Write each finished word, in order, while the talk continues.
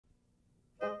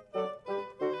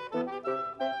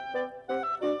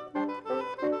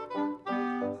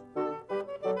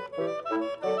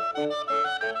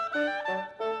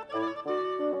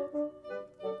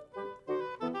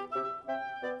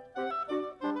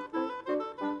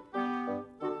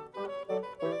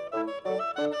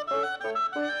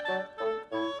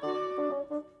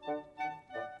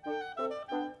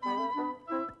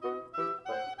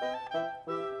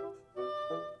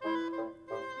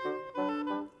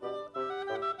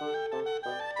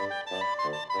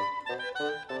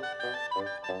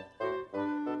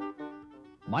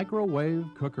Microwave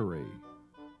Cookery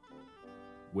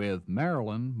with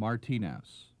Marilyn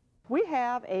Martinez. We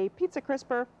have a pizza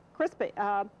crisper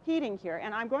heating here,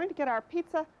 and I'm going to get our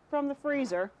pizza from the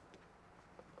freezer.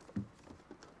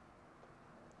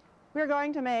 We're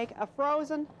going to make a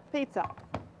frozen pizza.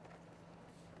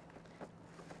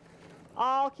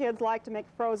 All kids like to make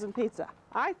frozen pizza.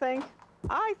 I think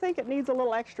it needs a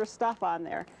little extra stuff on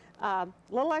there. A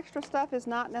little extra stuff is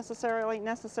not necessarily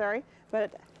necessary,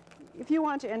 but if you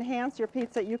want to enhance your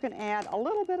pizza, you can add a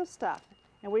little bit of stuff.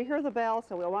 And we hear the bell,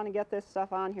 so we'll want to get this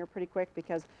stuff on here pretty quick,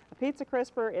 because a pizza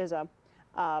crisper is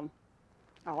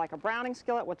like a browning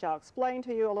skillet, which I'll explain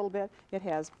to you a little bit. It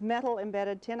has metal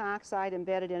embedded, tin oxide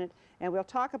embedded in it, and we'll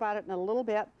talk about it in a little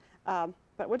bit.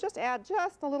 But we'll just add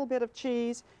just a little bit of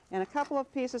cheese and a couple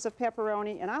of pieces of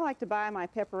pepperoni. And I like to buy my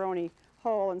pepperoni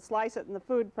whole and slice it in the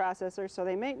food processor, so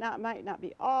they might not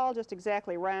be all just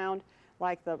exactly round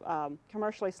like the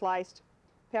commercially sliced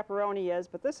pepperoni is.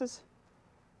 But this is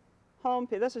home.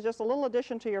 This is just a little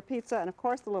addition to your pizza, and of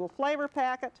course the little flavor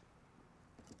packet.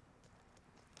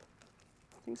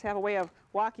 Things have a way of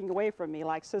walking away from me,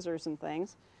 like scissors and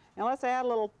things. And let's add a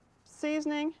little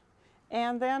seasoning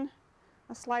and then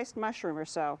a sliced mushroom or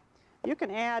so. You can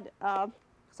add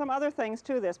some other things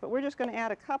to this, but we're just going to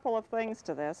add a couple of things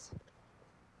to this.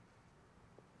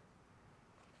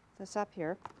 This up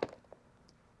here.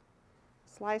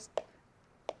 Sliced.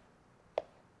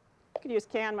 You could use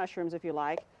canned mushrooms if you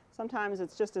like. Sometimes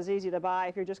it's just as easy to buy,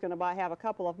 if you're just going to have a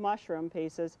couple of mushroom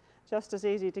pieces, just as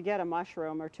easy to get a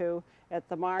mushroom or two at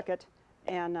the market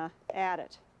and add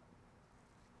it.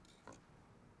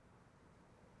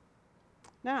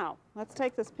 Now, let's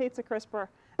take this pizza crisper.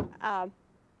 Now,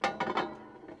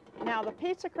 the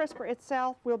pizza crisper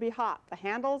itself will be hot. The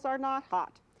handles are not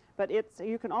hot, but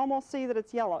you can almost see that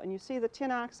it's yellow, and you see the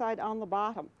tin oxide on the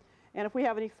bottom. And if we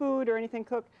have any food or anything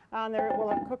cooked on there, it will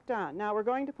have cooked on. Now we're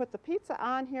going to put the pizza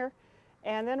on here,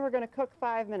 and then we're going to cook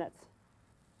 5 minutes.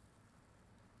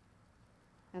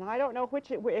 And I don't know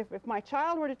if my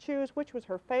child were to choose which was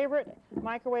her favorite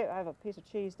microwave, I have a piece of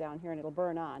cheese down here and it'll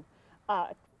burn on.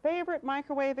 Favorite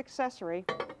microwave accessory,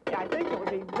 yeah, I think it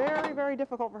would be very, very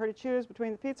difficult for her to choose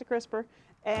between the pizza crisper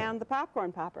and the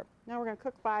popcorn popper. Now we're going to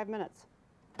cook 5 minutes.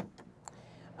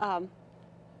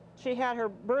 She had her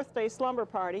birthday slumber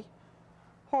party,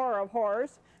 horror of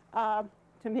horrors,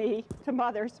 to me, to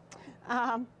mothers.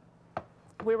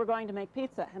 We were going to make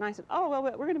pizza, and I said, oh, well,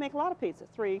 we're going to make a lot of pizzas,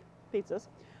 3 pizzas,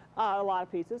 a lot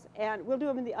of pizzas, and we'll do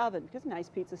them in the oven, because nice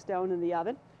pizza stone in the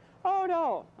oven. Oh,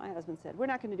 no, my husband said, we're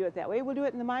not going to do it that way. We'll do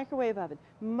it in the microwave oven.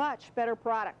 Much better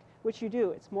product, which you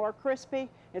do. It's more crispy,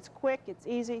 it's quick, it's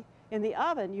easy. In the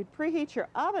oven, you'd preheat your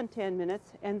oven 10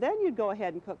 minutes, and then you'd go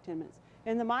ahead and cook 10 minutes.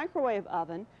 In the microwave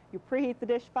oven, you preheat the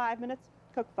dish 5 minutes,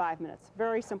 cook 5 minutes.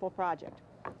 Very simple project.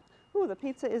 Ooh, the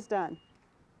pizza is done.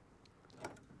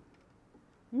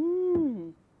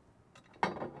 Mmm.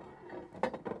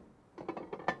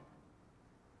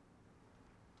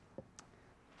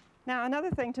 Now, another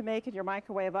thing to make in your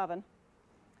microwave oven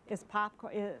is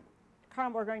popcorn.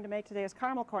 We're going to make today is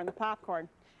caramel corn, the popcorn.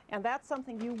 And that's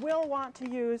something you will want to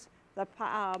use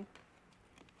a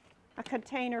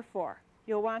container for.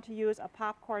 You'll want to use a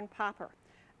popcorn popper.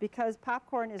 Because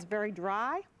popcorn is very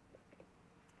dry,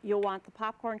 you'll want the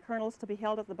popcorn kernels to be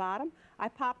held at the bottom. I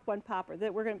popped 1 popper.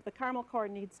 The caramel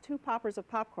corn needs 2 poppers of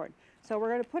popcorn. So we're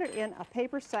going to put it in a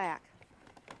paper sack.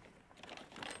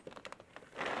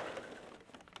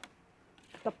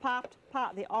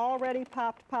 The already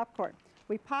popped popcorn.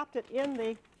 We popped it in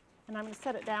the, and I'm going to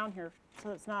set it down here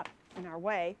so it's not in our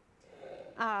way.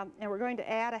 And we're going to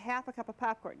add a half a cup of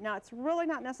popcorn. Now, it's really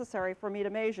not necessary for me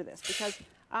to measure this, because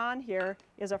on here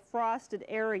is a frosted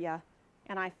area,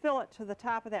 and I fill it to the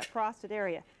top of that frosted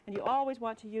area. And you always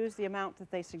want to use the amount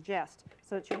that they suggest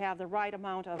so that you have the right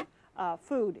amount of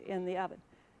food in the oven.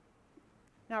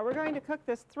 Now, we're going to cook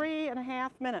this 3.5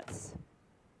 minutes.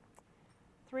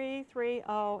 3, 3,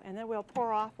 0, and then we'll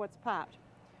pour off what's popped.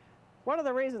 One of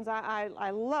the reasons I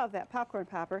love that popcorn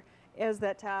popper is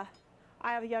that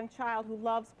I have a young child who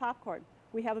loves popcorn.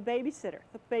 We have a babysitter.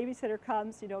 The babysitter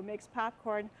comes, makes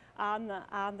popcorn on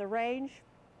the range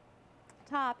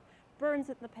top, burns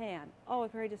it in the pan. Oh,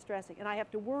 it's very distressing. And I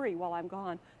have to worry while I'm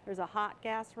gone. There's a hot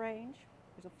gas range,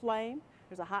 there's a flame,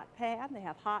 there's a hot pan, they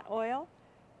have hot oil.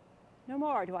 No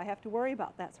more do I have to worry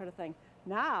about that sort of thing.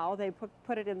 Now they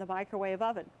put it in the microwave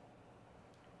oven.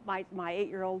 my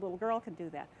 8-year-old little girl can do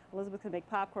that. Elizabeth can make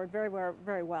popcorn very, very,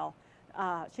 very well.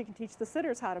 She can teach the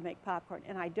sitters how to make popcorn.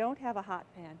 And I don't have a hot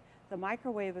pan. The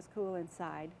microwave is cool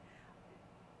inside.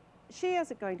 She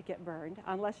isn't going to get burned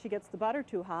unless she gets the butter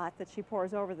too hot that she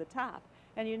pours over the top.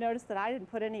 And you notice that I didn't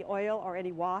put any oil or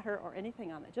any water or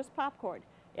anything on it, just popcorn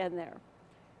in there.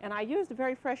 And I used a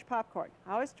very fresh popcorn.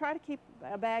 I always try to keep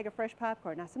a bag of fresh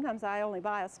popcorn. Now sometimes I only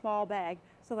buy a small bag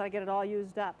so that I get it all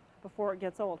used up before it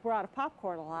gets old. We're out of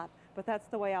popcorn a lot, but that's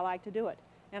the way I like to do it.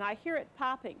 And I hear it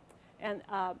popping. And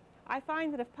I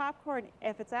find that if popcorn,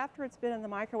 if it's after it's been in the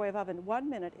microwave oven 1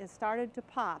 minute, is started to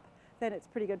pop, then it's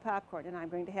pretty good popcorn and I'm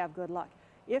going to have good luck.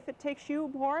 If it takes you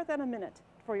more than a minute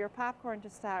for your popcorn to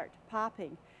start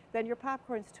popping, then your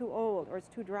popcorn's too old or it's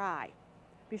too dry.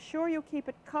 Be sure you keep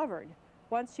it covered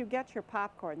once you get your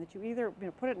popcorn, that you either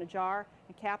put it in a jar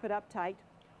and cap it up tight,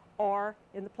 or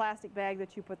in the plastic bag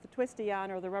that you put the twisty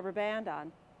on or the rubber band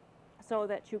on, so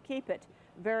that you keep it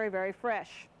very, very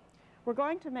fresh. We're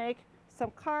going to make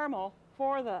some caramel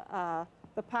for the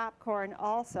popcorn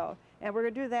also, and we're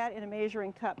going to do that in a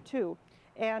measuring cup too.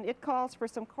 And it calls for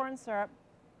some corn syrup.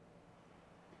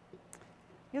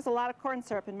 Use a lot of corn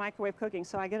syrup in microwave cooking,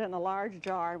 so I get it in a large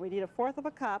jar. We need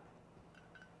 1/4 cup.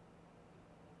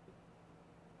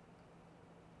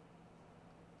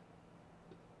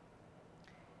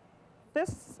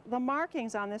 The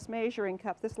markings on this measuring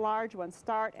cup, this large one,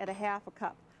 start at 1/2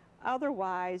 cup.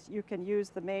 Otherwise, you can use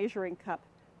the measuring cup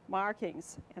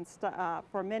markings and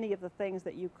for many of the things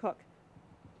that you cook.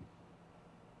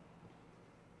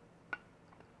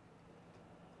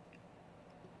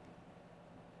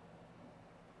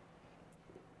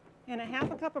 And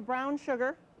 1/2 cup of brown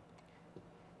sugar.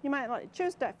 You might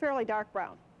choose fairly dark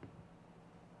brown.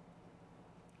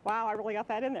 Wow, I really got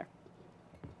that in there.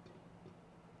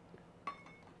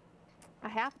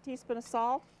 1/2 teaspoon of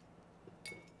salt,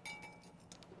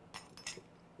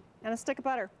 and a stick of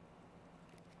butter.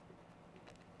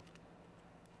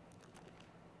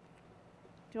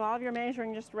 Do all of your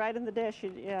measuring just right in the dish.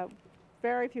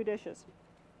 Very few dishes.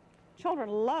 Children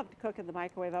love to cook in the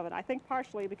microwave oven, I think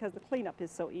partially because the cleanup is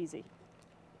so easy.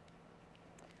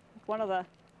 One of the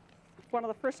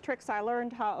first tricks I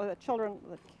learned how that children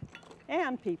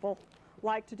and people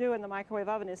like to do in the microwave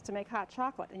oven is to make hot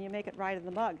chocolate, and you make it right in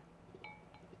the mug.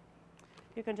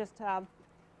 You can just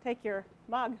take your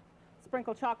mug,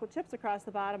 sprinkle chocolate chips across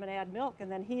the bottom, and add milk, and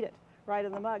then heat it right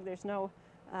in the mug. There's no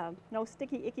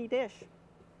sticky, icky dish.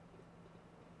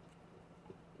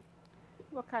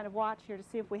 We'll kind of watch here to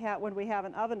see if when we have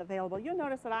an oven available. You'll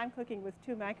notice that I'm cooking with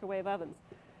 2 microwave ovens,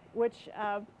 which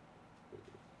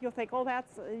you'll think, oh,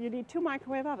 you need 2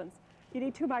 microwave ovens. You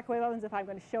need 2 microwave ovens if I'm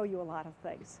going to show you a lot of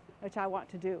things, which I want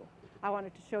to do. I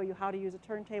wanted to show you how to use a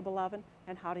turntable oven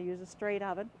and how to use a straight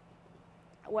oven.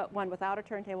 One without a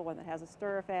turntable, one that has a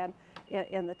stirrer fan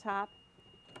in the top.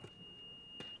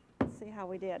 Let's see how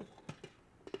we did.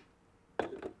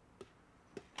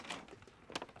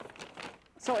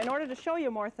 So in order to show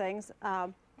you more things,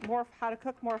 how to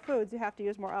cook more foods, you have to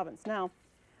use more ovens. Now,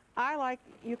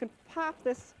 you can pop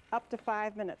this up to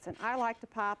 5 minutes, and I like to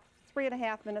pop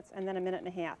 3.5 minutes and then 1.5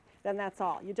 minutes. Then that's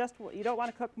all. You don't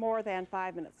want to cook more than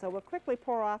 5 minutes. So we'll quickly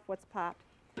pour off what's popped,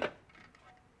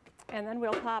 and then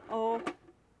we'll pop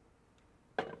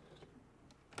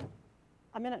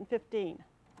 1:15.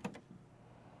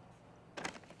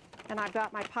 And I've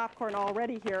got my popcorn all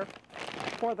ready here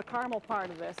for the caramel part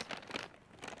of this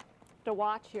to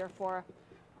watch here for,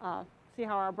 see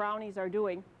how our brownies are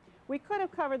doing. We could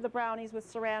have covered the brownies with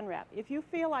saran wrap. If you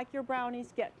feel like your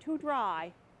brownies get too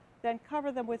dry, then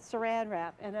cover them with saran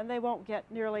wrap, and then they won't get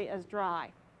nearly as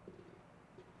dry.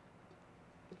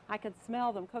 I can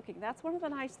smell them cooking. That's one of the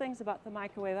nice things about the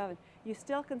microwave oven. You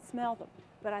still can smell them,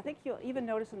 but I think you'll even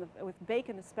notice with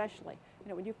bacon especially.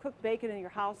 When you cook bacon in your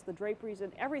house, the draperies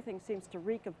and everything seems to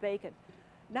reek of bacon.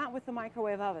 Not with the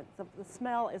microwave oven. The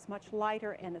smell is much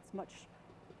lighter and it's much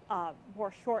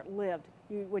more short-lived.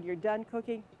 When you're done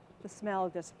cooking, the smell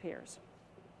disappears.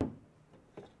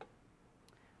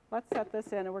 Let's set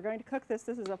this in, and we're going to cook this.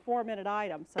 This is a 4-minute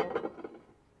item, so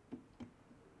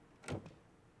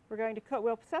we're going to cook.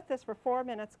 We'll set this for 4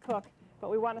 minutes cook, but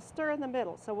we want to stir in the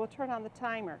middle, so we'll turn on the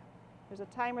timer. There's a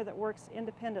timer that works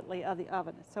independently of the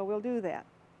oven, so we'll do that.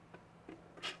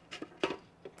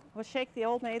 We'll shake the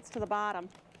old maids to the bottom.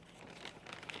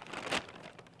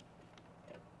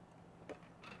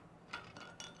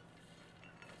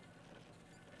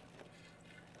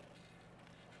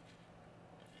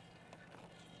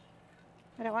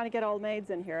 I don't want to get old maids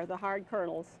in here, the hard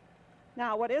kernels.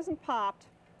 Now, what isn't popped,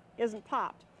 isn't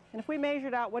popped. And if we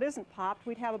measured out what isn't popped,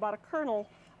 we'd have about a kernel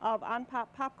of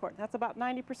unpopped popcorn. That's about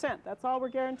 90%. That's all we're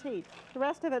guaranteed. The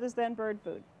rest of it is then bird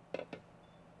food.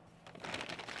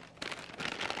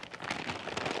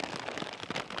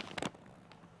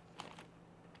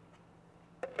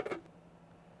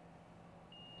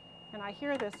 And I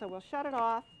hear this, so we'll shut it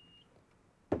off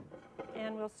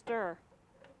and we'll stir.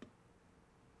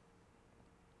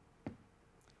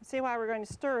 See why we're going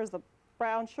to stir is the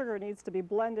brown sugar needs to be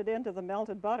blended into the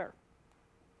melted butter.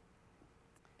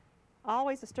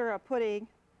 Always stir a pudding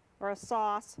or a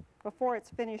sauce before it's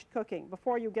finished cooking,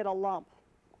 before you get a lump.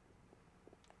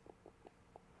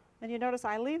 And you notice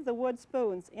I leave the wood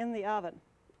spoons in the oven,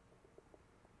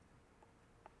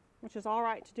 which is all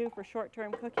right to do for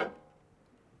short-term cooking.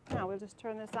 Now we'll just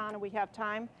turn this on and we have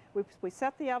time. We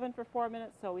set the oven for 4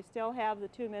 minutes, so we still have the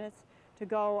 2 minutes to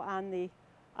go on the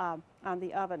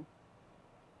oven.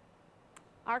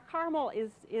 Our caramel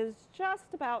is just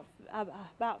about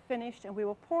finished, and we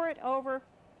will pour it over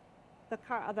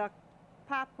the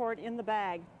popcorn in the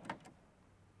bag.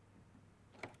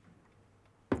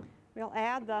 We'll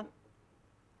add the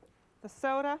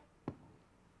soda.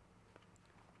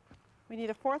 We need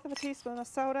 1/4 of a teaspoon of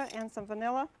soda and some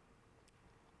vanilla.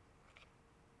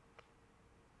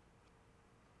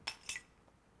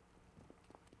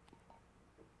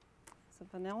 Some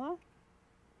vanilla.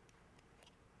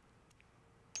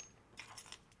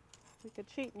 We could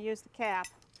cheat and use the cap,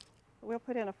 but we'll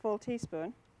put in a full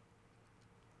teaspoon.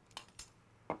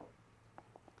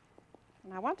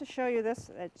 And I want to show you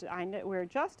this. We're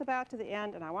just about to the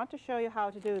end, and I want to show you how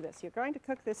to do this. You're going to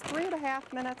cook this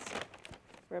 3.5 minutes.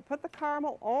 We're going to put the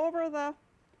caramel over the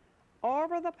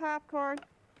popcorn,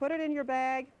 put it in your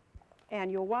bag,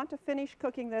 and you'll want to finish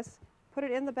cooking this. Put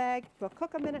it in the bag. We'll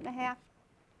cook 1.5 minutes.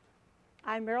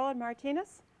 I'm Marilyn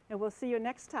Martinez, and we'll see you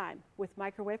next time with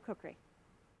Microwave Cookery.